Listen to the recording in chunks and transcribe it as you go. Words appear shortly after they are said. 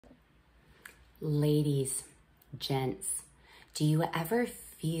Ladies, gents, do you ever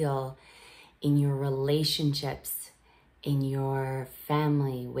feel in your relationships, in your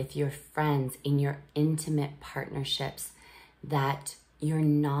family, with your friends, in your intimate partnerships, that you're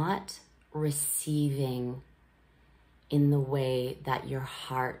not receiving in the way that your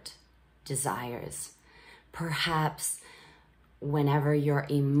heart desires? Perhaps whenever you're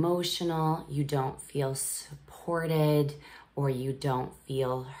emotional, you don't feel supported, or you don't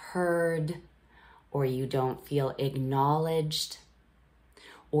feel heard, or you don't feel acknowledged.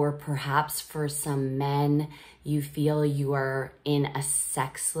 Or perhaps for some men, you feel you are in a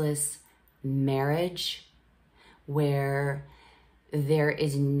sexless marriage where there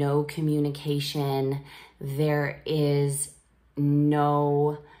is no communication, there is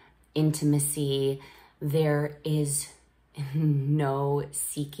no intimacy, there is no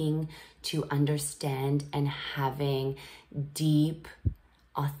seeking to understand and having deep,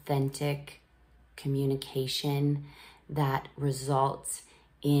 authentic communication that results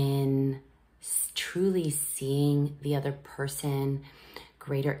in truly seeing the other person,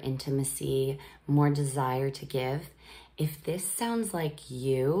 greater intimacy, more desire to give. If this sounds like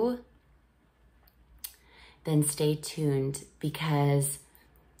you, then stay tuned, because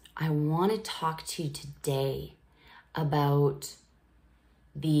I want to talk to you today about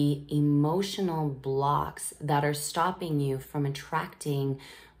the emotional blocks that are stopping you from attracting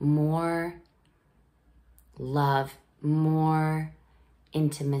more love, more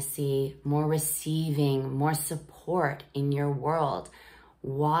intimacy, more receiving, more support in your world.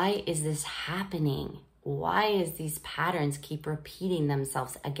 Why is this happening? Why is these patterns keep repeating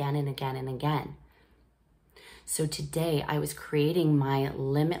themselves again and again and again? So today I was creating my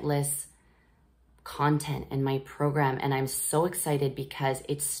limitless content in my program, and I'm so excited because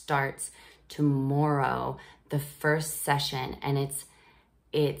it starts tomorrow, the first session, and it's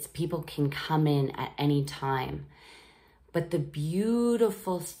people can come in at any time. But the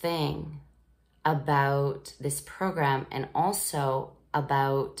beautiful thing about this program, and also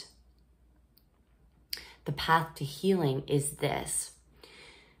about the path to healing, is this: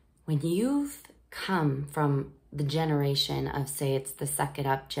 when you've come from the generation of, say, it's the suck it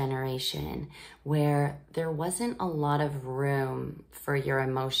up generation, where there wasn't a lot of room for your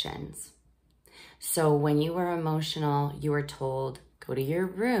emotions. So when you were emotional, you were told, go to your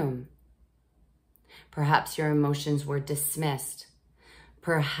room. Perhaps your emotions were dismissed.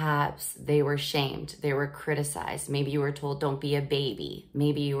 Perhaps they were shamed. They were criticized. Maybe you were told, don't be a baby.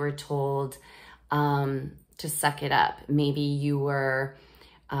 Maybe you were told to suck it up. Maybe you were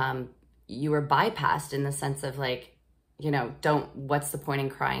bypassed in the sense of, like, what's the point in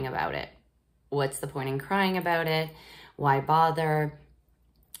crying about it? What's the point in crying about it? Why bother?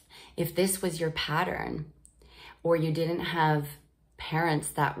 If this was your pattern, or you didn't have parents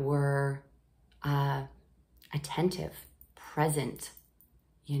that were attentive, present,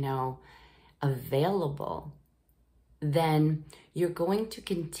 available, then you're going to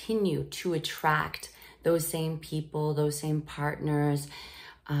continue to attract those same people, those same partners,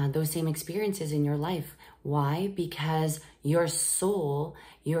 those same experiences in your life. Why? Because your soul,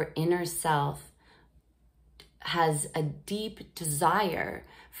 your inner self, has a deep desire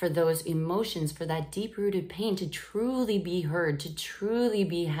for those emotions, for that deep-rooted pain to truly be heard, to truly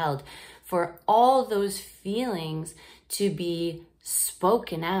be held, for all those feelings to be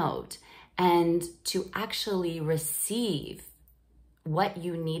spoken out, and to actually receive what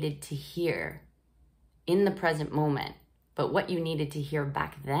you needed to hear in the present moment, but what you needed to hear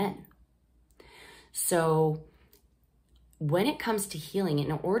back then. So when it comes to healing,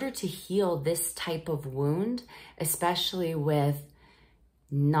 in order to heal this type of wound, especially with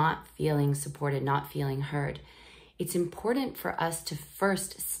not feeling supported, not feeling heard, it's important for us to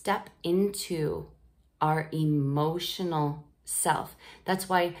first step into our emotional self. That's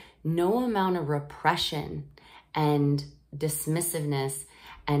why no amount of repression and dismissiveness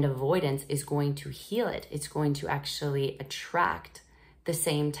and avoidance is going to heal it. It's going to actually attract the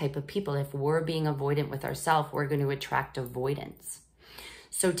same type of people. If we're being avoidant with ourselves, we're going to attract avoidance.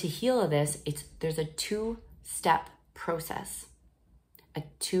 So to heal this, there's a two-step process. A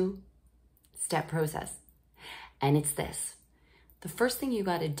two-step process. And it's this. The first thing you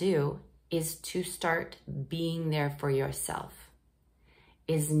got to do is to start being there for yourself.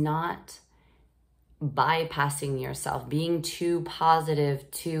 Is not bypassing yourself, being too positive,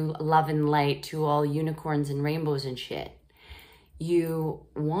 too love and light, too all unicorns and rainbows and shit. You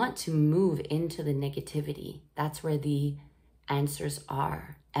want to move into the negativity. That's where the answers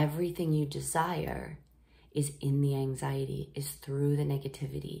are. Everything you desire is in the anxiety, is through the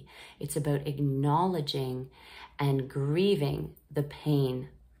negativity. It's about acknowledging and grieving the pain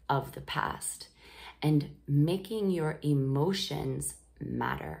of the past. and making your emotions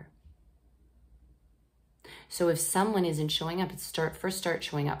matter. So if someone isn't showing up, first start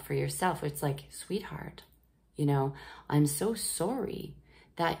showing up for yourself. It's like, sweetheart, you know, I'm so sorry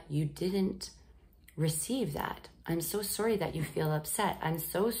that you didn't receive that. I'm so sorry that you feel upset. I'm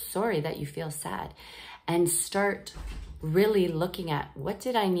so sorry that you feel sad. And start really looking at, what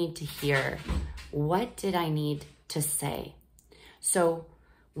did I need to hear? What did I need to say? So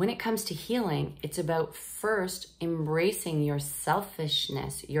when it comes to healing, it's about first embracing your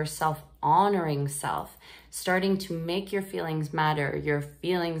selfishness, your self-honoring self, starting to make your feelings matter,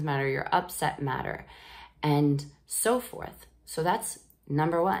 your upset matter, and so forth. So that's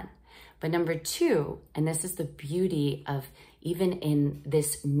number one. But number two, and this is the beauty of even in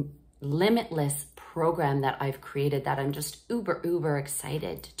this limitless program that I've created that I'm just uber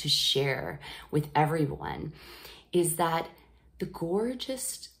excited to share with everyone, is that the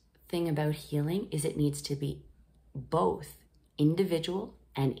gorgeous thing about healing is it needs to be both individual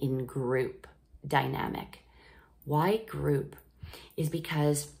and in group dynamic. Why group? Is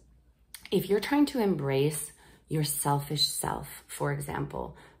because if you're trying to embrace your selfish self, for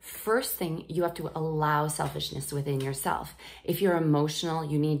example, first thing, you have to allow selfishness within yourself. If you're emotional,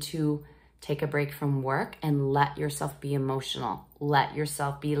 you need to take a break from work and let yourself be emotional. Let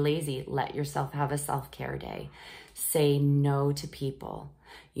yourself be lazy. Let yourself have a self-care day. Say no to people.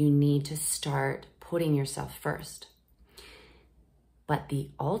 You need to start putting yourself first. But the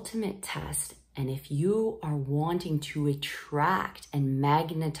ultimate test, and if you are wanting to attract and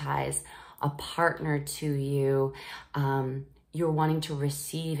magnetize a partner to you, you're wanting to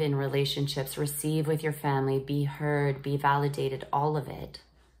receive in relationships, receive with your family, be heard, be validated, all of it,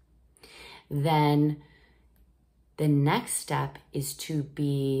 then the next step is to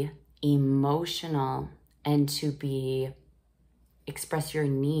be emotional and to express your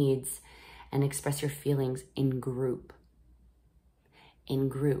needs and express your feelings in group. In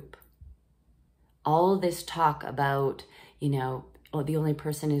group. All this talk about, you know, oh, the only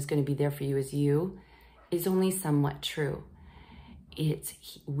person who's going to be there for you is you, is only somewhat true.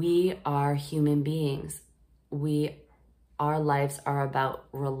 We are human beings. Our lives are about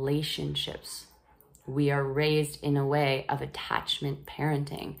relationships. We are raised in a way of attachment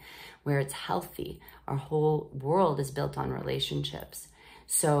parenting where it's healthy. Our whole world is built on relationships.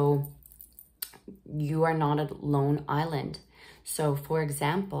 So you are not a lone island. So for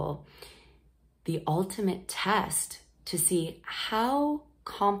example, the ultimate test to see how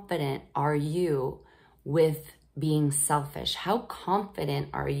confident are you with being selfish? How confident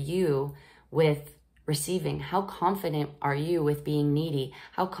are you with receiving? How confident are you with being needy?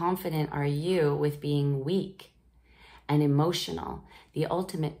 How confident are you with being weak and emotional? The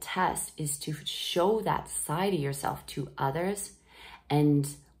ultimate test is to show that side of yourself to others and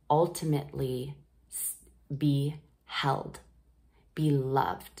ultimately be held, be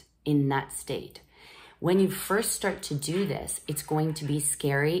loved in that state. When you first start to do this, it's going to be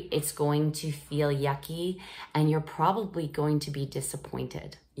scary, it's going to feel yucky, and you're probably going to be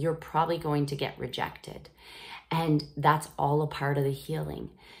disappointed. You're probably going to get rejected. And that's all a part of the healing,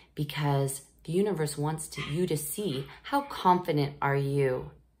 because the universe wants you to see how confident are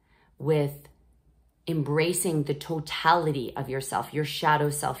you with embracing the totality of yourself, your shadow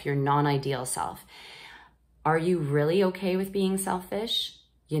self, your non-ideal self. Are you really okay with being selfish?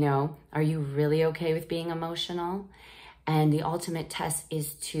 You know, are you really okay with being emotional? And the ultimate test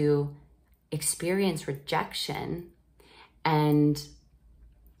is to experience rejection and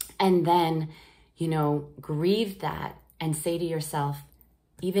then, you know, grieve that and say to yourself,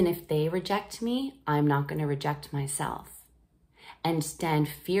 even if they reject me, I'm not going to reject myself. And stand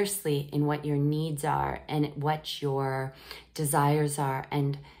fiercely in what your needs are and what your desires are,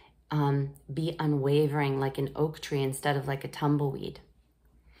 and be unwavering like an oak tree instead of like a tumbleweed.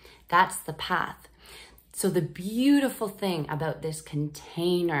 That's the path. So the beautiful thing about this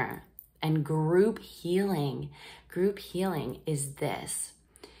container and group healing is this.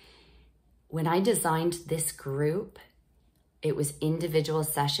 When I designed this group, it was individual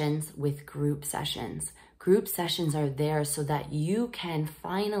sessions with group sessions. Group sessions are there so that you can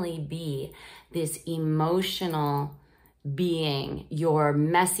finally be this emotional being, your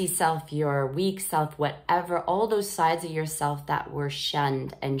messy self, your weak self, whatever, all those sides of yourself that were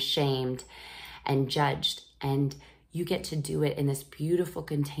shunned and shamed and judged. And you get to do it in this beautiful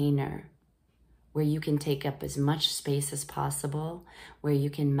container where you can take up as much space as possible, where you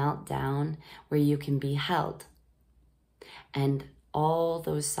can melt down, where you can be held. And all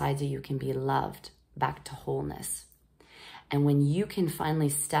those sides of you can be loved back to wholeness. And when you can finally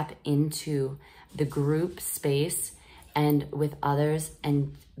step into the group space and with others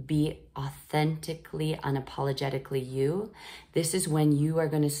and be authentically, unapologetically you, this is when you are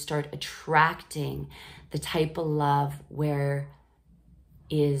going to start attracting the type of love where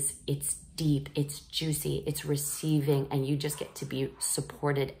it's deep, it's juicy, it's receiving, and you just get to be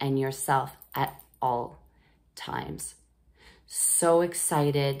supported and yourself at all times. So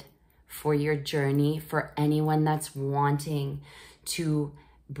excited for your journey, for anyone that's wanting to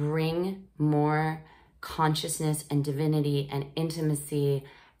bring more consciousness and divinity and intimacy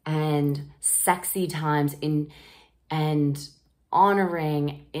and sexy times and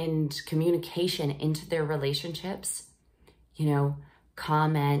honoring and communication into their relationships.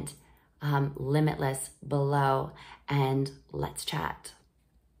 Comment limitless below and let's chat.